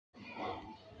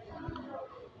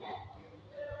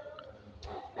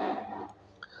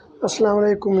अस्सलाम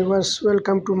वालेकुम viewers,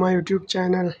 welcome to my YouTube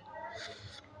channel.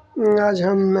 आज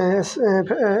हम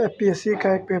एफपीएससी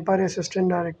का एक पेपर है असिस्टेंट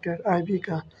डायरेक्टर आईबी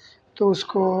का, तो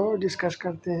उसको डिस्कस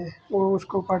करते हैं, वो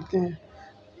उसको पढ़ते हैं।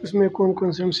 उसमें कौन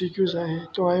कौन से एमसीक्यूज आए हैं,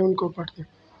 तो आए उनको पढ़ते हैं।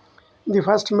 The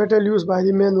first metal use by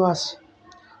the man was,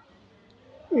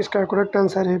 इसका करेक्ट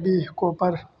आंसर है B,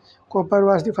 copper. Copper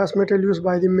was the first metal use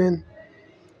by the man.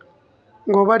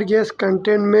 गोबर gas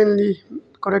contain mainly,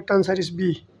 correct answer is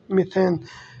B, methane.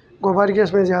 गोबर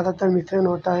गैस में ज़्यादातर मीथेन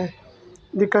होता है।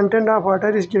 The content of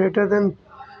water is greater than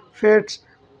fats,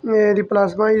 the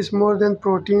plasma is more than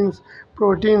proteins,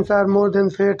 proteins are more than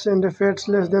fats and fats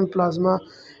less than plasma,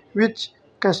 which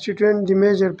constituent the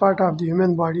major part of the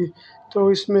human body.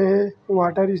 तो इसमें है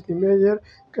water is the major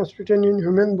constituent in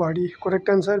human body, correct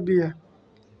answer B है।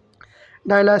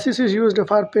 Dialysis is used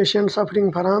for patient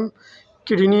suffering from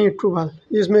kidney trouble,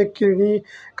 जिसमें kidney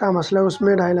का मसला,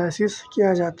 उसमें dialysis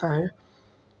किया जाता है।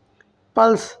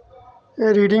 Pulse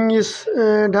reading is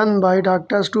done by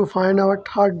doctors to find out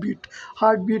heart beat,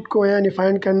 heart beat को यानी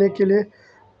फाइंड करने के लिए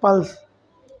पल्स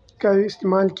का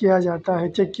इस्तेमाल किया जाता है,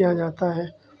 चेक किया जाता है,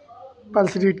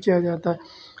 पल्स रीड किया जाता है।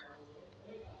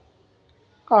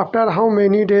 After how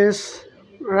many days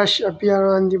rush appear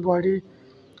on the body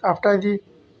after the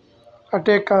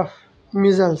attack of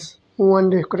measles, 1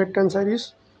 day, correct answer is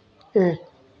A.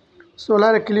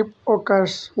 Solar eclipse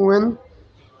occurs when,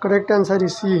 correct answer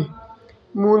is C,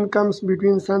 moon comes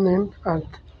between sun and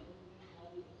earth.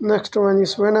 Next one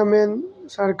is when a man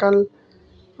circle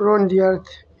around the earth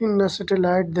in a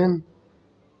satellite, then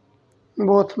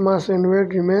both mass and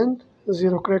weight remain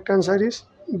 0, correct answer is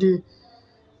D.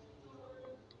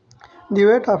 The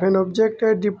weight of an object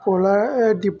at the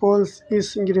poles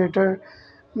is greater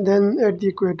then at the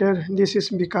equator, this is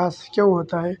because, क्यों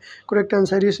होता है, correct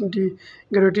answer is D,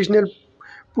 gravitational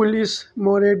pull is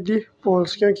more at the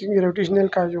poles, क्योंकि gravitational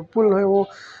का जो पुल है वो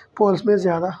poles में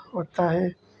ज़्यादा होता है।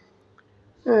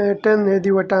 10 है the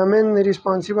vitamin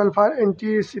responsible for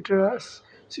anti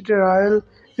steroidal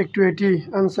activity,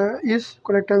 answer is,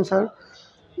 correct answer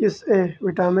is a,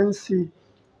 vitamin C.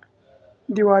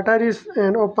 The water in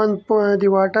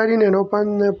an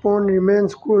open pond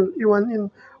remains cool even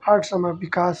in hot summer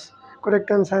because,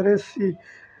 correct answer is C,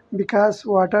 because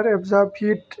water absorbs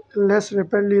heat less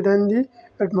rapidly than the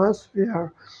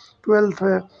atmosphere.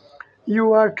 12th,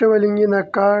 you are traveling in a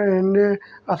car and a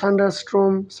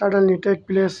thunderstorm suddenly take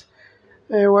place.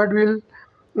 What will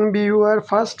be your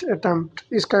first attempt?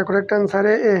 इसका correct answer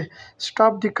है A,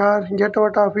 stop the car, get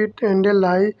out of it and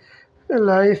lie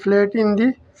flat in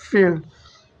the field.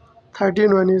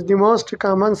 13 one is the most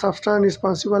common substance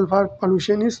responsible for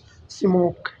pollution is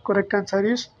smoke, correct answer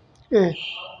is A.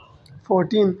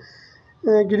 14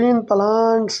 green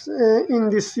plants in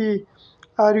the sea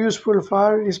are useful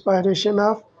for respiration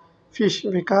of fish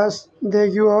because they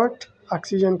give out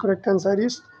oxygen, correct answer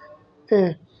is A.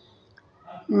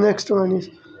 Next one is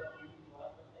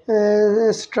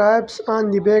stripes on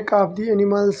the back of the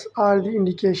animals are the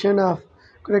indication of,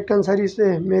 correct answer is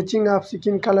A, matching of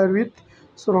skin color with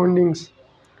surroundings.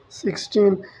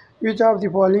 16 which of the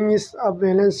following is a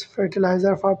balanced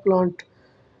fertilizer for plant?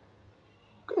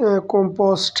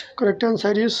 Compost, correct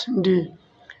answer is D.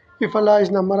 If a large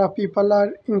number of people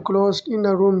are enclosed in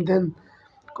a room, then,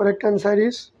 correct answer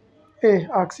is A,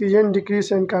 oxygen decrease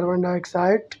and carbon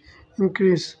dioxide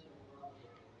increase.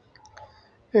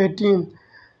 18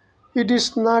 it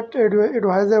is not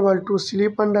advisable to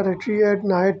sleep under a tree at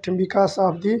night because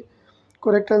of the,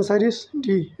 correct answer is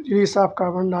D, release of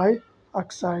carbon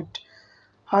dioxide.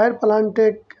 Higher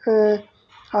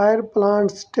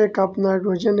plants take up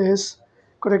nitrogen as,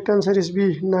 correct answer is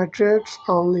B, nitrates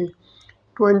only.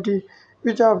 20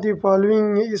 which of the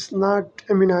following is not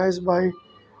immunized by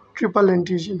triple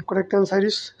antigen, correct answer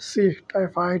is C,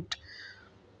 typhoid.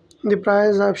 The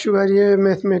price of sugar, ये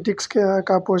mathematics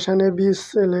का portion है, 20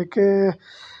 से लेके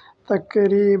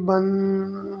तकरीबन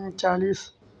 40,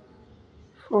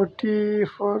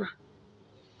 44,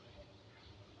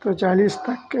 तो 40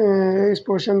 तक इस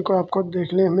portion को आपको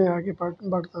देख लें, मैं आगे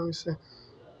बढ़ता हूँ इससे।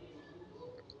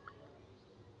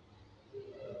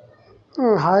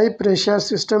 High pressure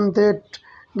system that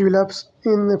develops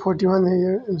in 41 है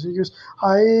ये MCQs.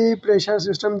 High pressure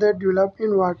system that develop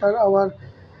in water our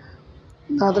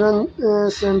Northern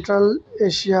Central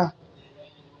Asia,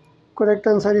 correct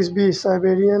answer is B,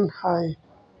 Siberian high.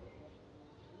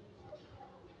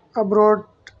 A broad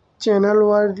channel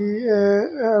where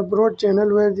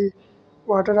the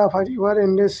water of a river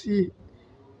and a sea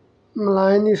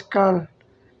line is called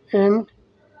an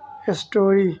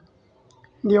estuary.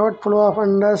 The outflow of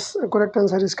Indus, correct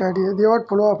answer is D. The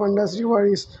outflow of Indus river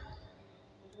is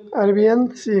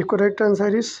Arabian Sea, correct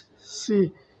answer is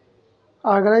C.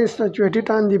 Agra is situated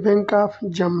on the bank of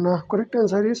Jamna. Correct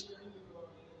answer is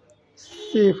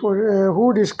C. For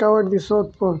who discovered the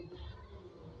South Pole?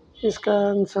 इसका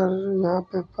answer यहाँ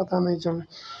पे पता नहीं चल रहा।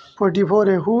 44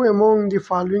 है who among the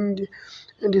following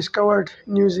discovered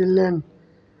New Zealand?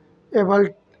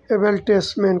 Abel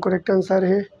Tasman. Correct answer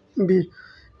है B.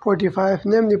 45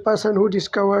 name the person who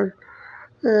discovered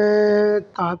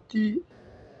Tahiti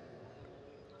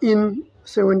in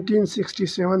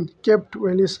 1767. Cape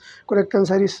Venice. Correct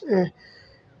answer is A.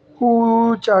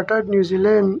 Who charted New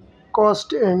Zealand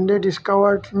coast and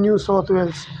discovered New South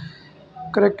Wales?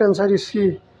 Correct answer is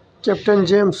C. Captain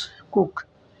James Cook.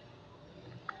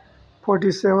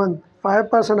 47.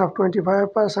 5% of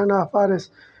 25% of RS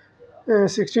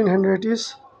 1600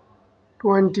 is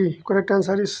 20. Correct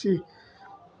answer is C.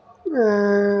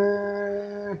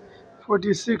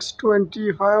 46.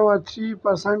 25 or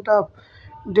 3% of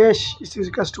dash is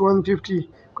equals to 150.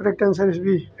 Correct answer is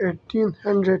B.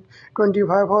 1800.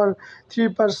 25 or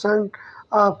 3%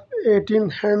 of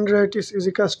 1800 is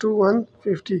equals to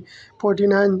 150.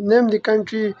 49. Name the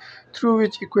country through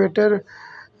which equator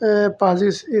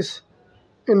passes is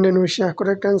Indonesia.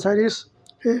 Correct answer is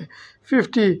A.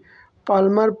 50.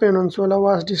 Palmer Peninsula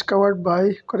was discovered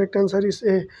by. Correct answer is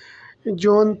A.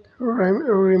 John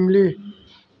Rimley.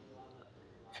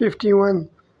 51.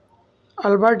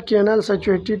 Albert Canal,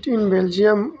 situated in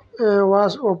Belgium,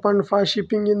 was opened for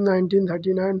shipping in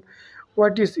 1939.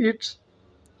 What is its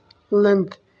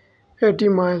length? 80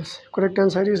 miles. Correct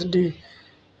answer is D.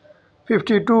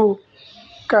 52.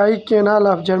 Kai Canal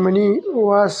of Germany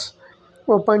was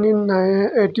opened in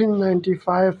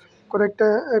 1895. Correct.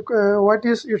 What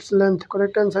is its length?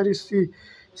 Correct answer is C.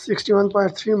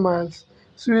 61.3 miles.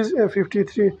 Suez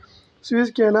 53. Suez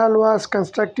Canal was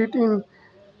constructed in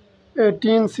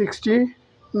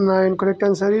 1869. Correct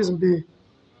answer is B.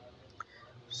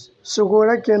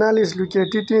 Sugora Canal is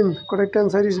located in. Correct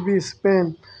answer is B.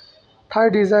 Spain.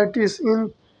 Third desert is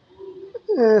in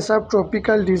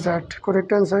subtropical desert.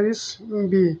 Correct answer is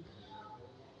B.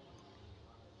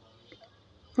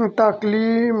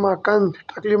 Taklimakan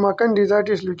desert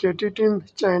is located in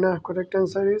China. Correct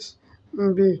answer is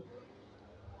B.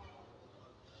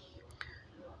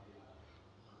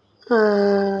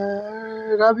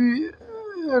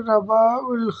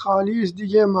 Rabaul Khali is the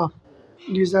game of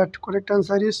desert. Correct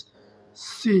answer is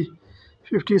C.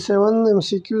 57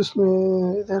 MCQs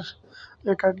में इधर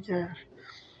ये cut गया है।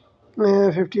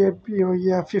 58 भी हो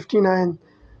गया। 59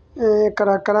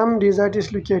 Karakoram desert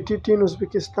is located in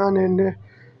Uzbekistan and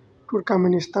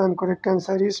Turkmenistan. Correct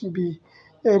answer is B.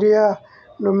 Area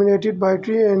dominated by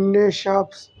tree and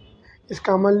shrubs is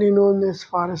commonly known as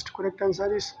forest. Correct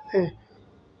answer is A.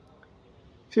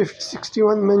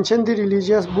 61 mention the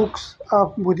religious books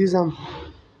of Buddhism.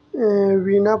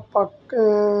 Vina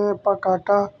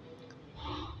Pakata,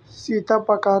 Sita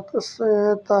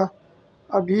Pakata,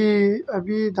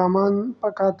 Abhidhaman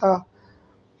Pakata.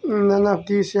 None of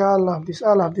these, all of this.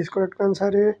 Correct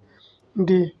answer A.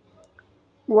 D.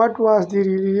 What was the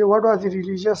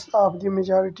religious of the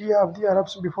majority of the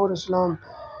Arabs before Islam?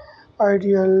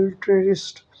 Ideal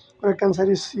terrorist. Correct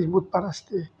answer is C. बुत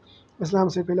परस्ती. इस्लाम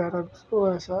से पहले अरब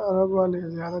वाले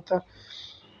ज़्यादातर.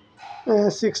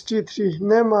 63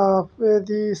 name of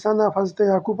the son of Hazrat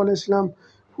Yaqub alayhi salam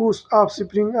whose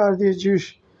offspring are the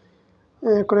Jewish.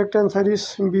 Correct answer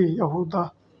is B.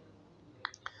 Yahuda.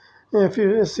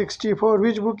 64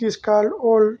 which book is called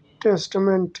Old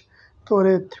Testament?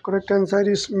 Torah. Correct answer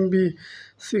is B.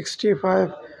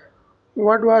 65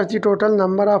 what was the total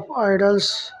number of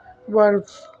idols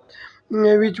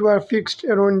which were fixed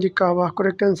around the Kaaba?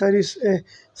 Correct answer is A.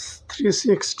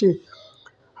 360.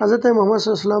 Hazrat Muhammad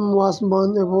Sallallahu was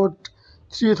born about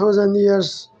 3000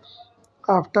 years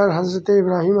after Hazrat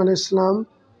Ibrahim alayhi salam.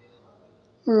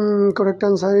 Correct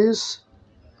answer is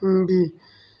B.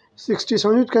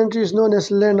 67 which country is known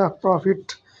as land of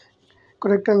prophet?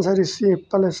 Correct answer is C.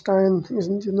 Palestine is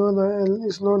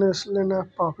known as land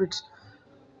of prophets.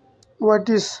 What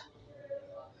is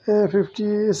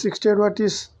 68 what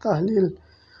is Tahleel?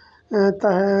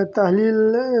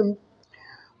 Tahleel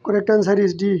correct answer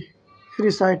is D.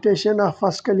 Recitation of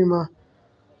first kalima.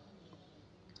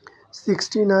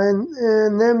 69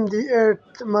 name the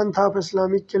 8th month of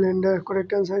Islamic calendar.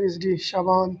 Correct answer is D.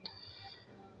 Shaban.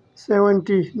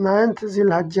 70 9th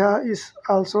Zilhajjah is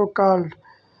also called.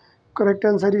 Correct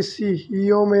answer is सी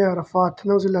योम अरफात.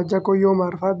 नौ ज़िलहज्जा को योम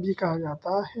अरफात भी कहा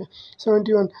जाता है.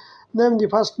 71 name the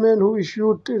first man who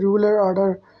issued ruler order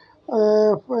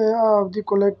of the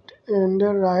collect and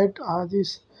right हदीस.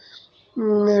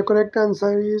 Correct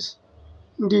answer is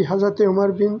D हज़रत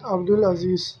उमर बिन अब्दुल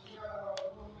अजीज़.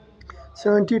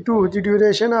 72. The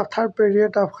duration of third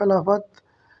period of Khilafat,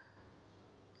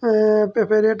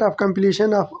 period of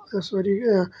completion of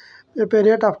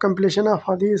period of completion of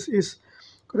Hadith is.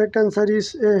 Correct answer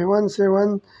is A.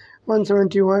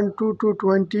 171 to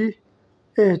 220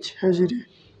 H Hijri.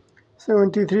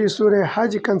 73. Surah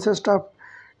Hajj consists of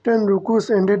 10 rukus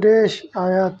and a dash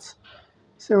ayats.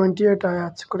 78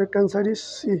 ayats. Correct answer is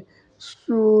C.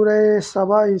 Surah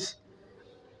Saba is.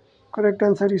 Correct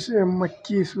answer is A.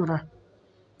 Makki Surah.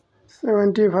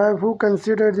 75. Who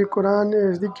considered the Quran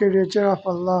as the creature of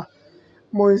Allah?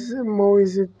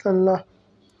 Mu'izzatullah.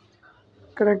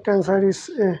 Correct answer is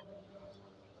A.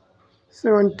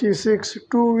 76.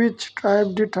 To which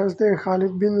tribe did Hazrat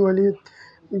Khalid bin Walid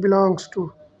belongs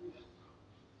to?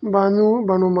 Banu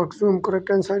Makhzum. Correct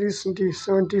answer is D.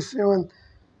 77.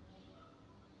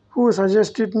 Who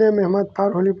suggested name Ahmad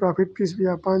for Holy Prophet, peace be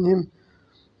upon him?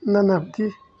 None of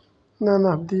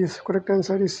these. Correct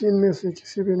answer is C. इनमें से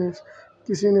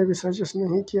किसी ने भी suggest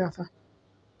नहीं किया था.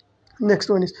 Next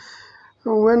one is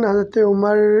when Hazrat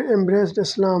Umar embraced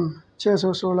Islam.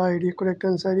 616 AD. Correct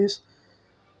answer is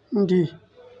D.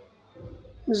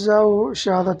 Zaw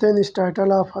Shahadatain is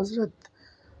title of Hazrat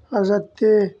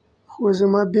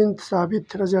Khuzma bint Sabit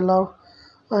Rajallahu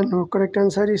anhu. Correct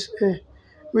answer is A.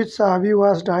 Which Sahabi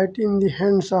was died in the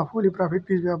hands of Holy Prophet,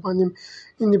 peace be upon him,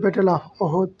 in the battle of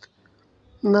Uhud?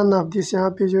 None of this.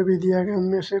 यहाँ पे जो भी दिया गया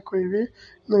उनमें से कोई भी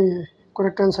नहीं है.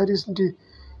 Correct answer is D.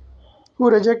 Who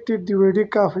rejected the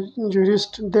verdict of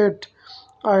jurists that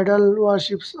idol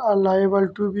worships are liable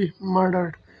to be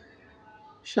murdered?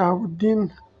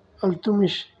 Shahabuddin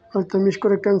Altamish.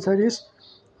 Correct answer is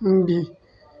B.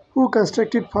 Who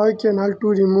constructed 5 canals to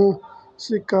remove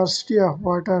scarcity of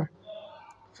water?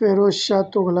 Feroz Shah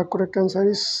Tughlaq. Correct answer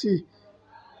is C.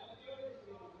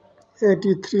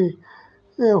 83.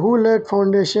 Who laid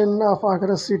foundation of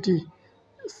Agra city?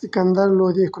 Sikandar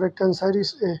Lodi. Correct answer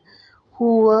is A.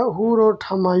 Who wrote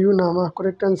Humayun Nama?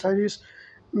 Correct answer is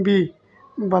B.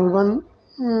 Balbadan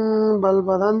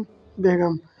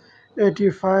Begum.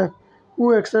 85.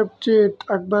 Who accepted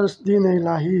Akbar's Din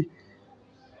Ilahi?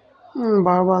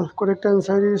 Barbal. Correct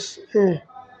answer is A.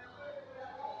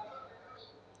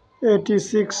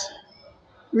 86.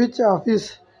 Which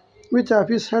office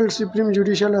held supreme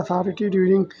judicial authority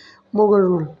during Mughal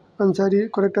rule?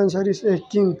 Correct answer is A.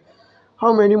 King.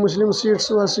 How many Muslim seats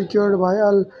were secured by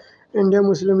All India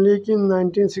Muslim League in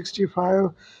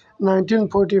 1965,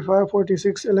 1945,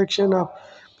 46 election of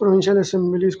provincial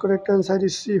assemblies? Correct answer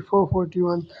is C.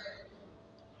 441.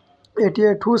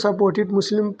 88. Who supported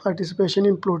Muslim participation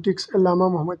in politics? Allama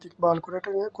Muhammad Iqbal.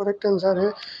 Correct answer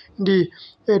है D.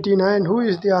 89. Who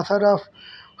is the author of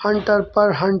Hunter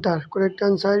per Hunter? Correct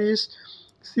answer is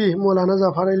C. Maulana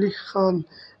Zafar Ali Khan.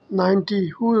 90.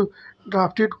 Who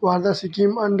drafted Warda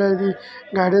scheme under the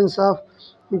guidance of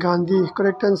Gandhi?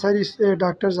 Correct answer is A.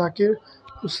 Dr. Zakir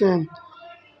Hussain.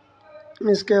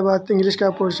 इसके बाद English का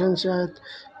portion शायद.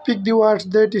 Pick the words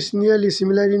that is nearly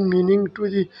similar in meaning to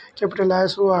the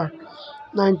capitalized word.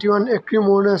 91.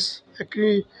 Acrimonious.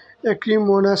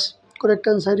 Correct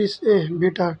answer is A.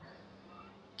 Bitter.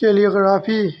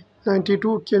 Calligraphy.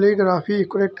 92. Calligraphy.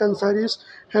 Correct answer is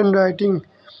handwriting.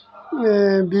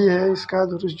 B है इसका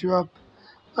दुरुस्त जवाब.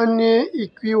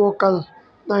 Unequivocal.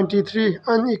 93.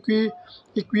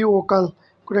 Unequivocal.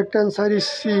 Correct answer is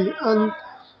C.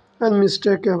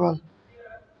 Unmistakable.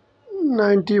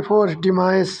 94.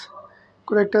 Demise.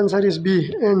 Correct answer is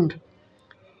B. End.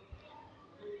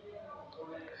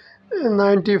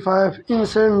 95.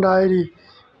 Incendiary.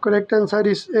 Correct answer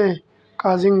is A.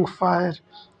 Causing fire.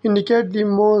 Indicate the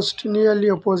most nearly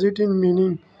opposite in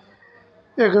meaning.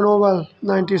 Ignoble.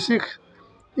 96.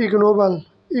 Ignoble.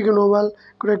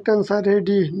 Correct answer है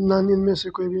D. None इनमें से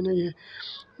कोई भी नहीं है.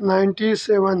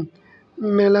 97.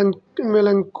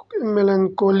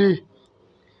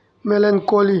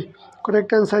 Melancholy.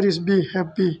 Correct answer is B.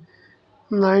 Happy.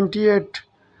 98.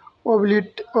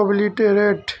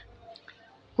 Obliterate.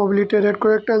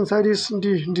 Correct answer is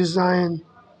D. Design.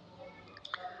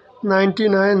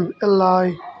 99.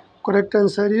 Ally. Correct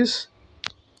answer is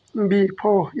B.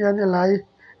 Foe यानी ally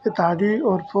इत्यादि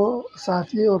और फो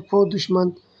साथी और फो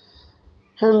दुश्मन.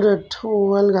 100.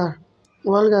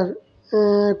 Vulgar.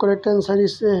 Correct answer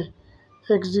is A.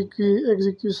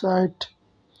 Exquisite.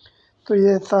 तो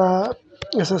ये था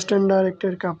असिस्टेंट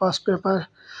डायरेक्टर का पास पेपर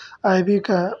आईबी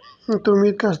का. तो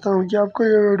उम्मीद करता हूँ कि आपको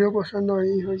ये वीडियो पसंद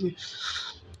आई होगी.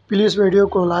 प्लीज़ वीडियो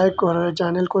को लाइक और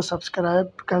चैनल को सब्सक्राइब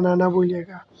करना ना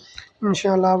भूलिएगा.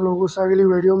 इंशाल्लाह आप लोगों से अगली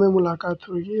वीडियो में मुलाकात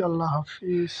होगी. अल्लाह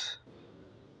हाफिज़.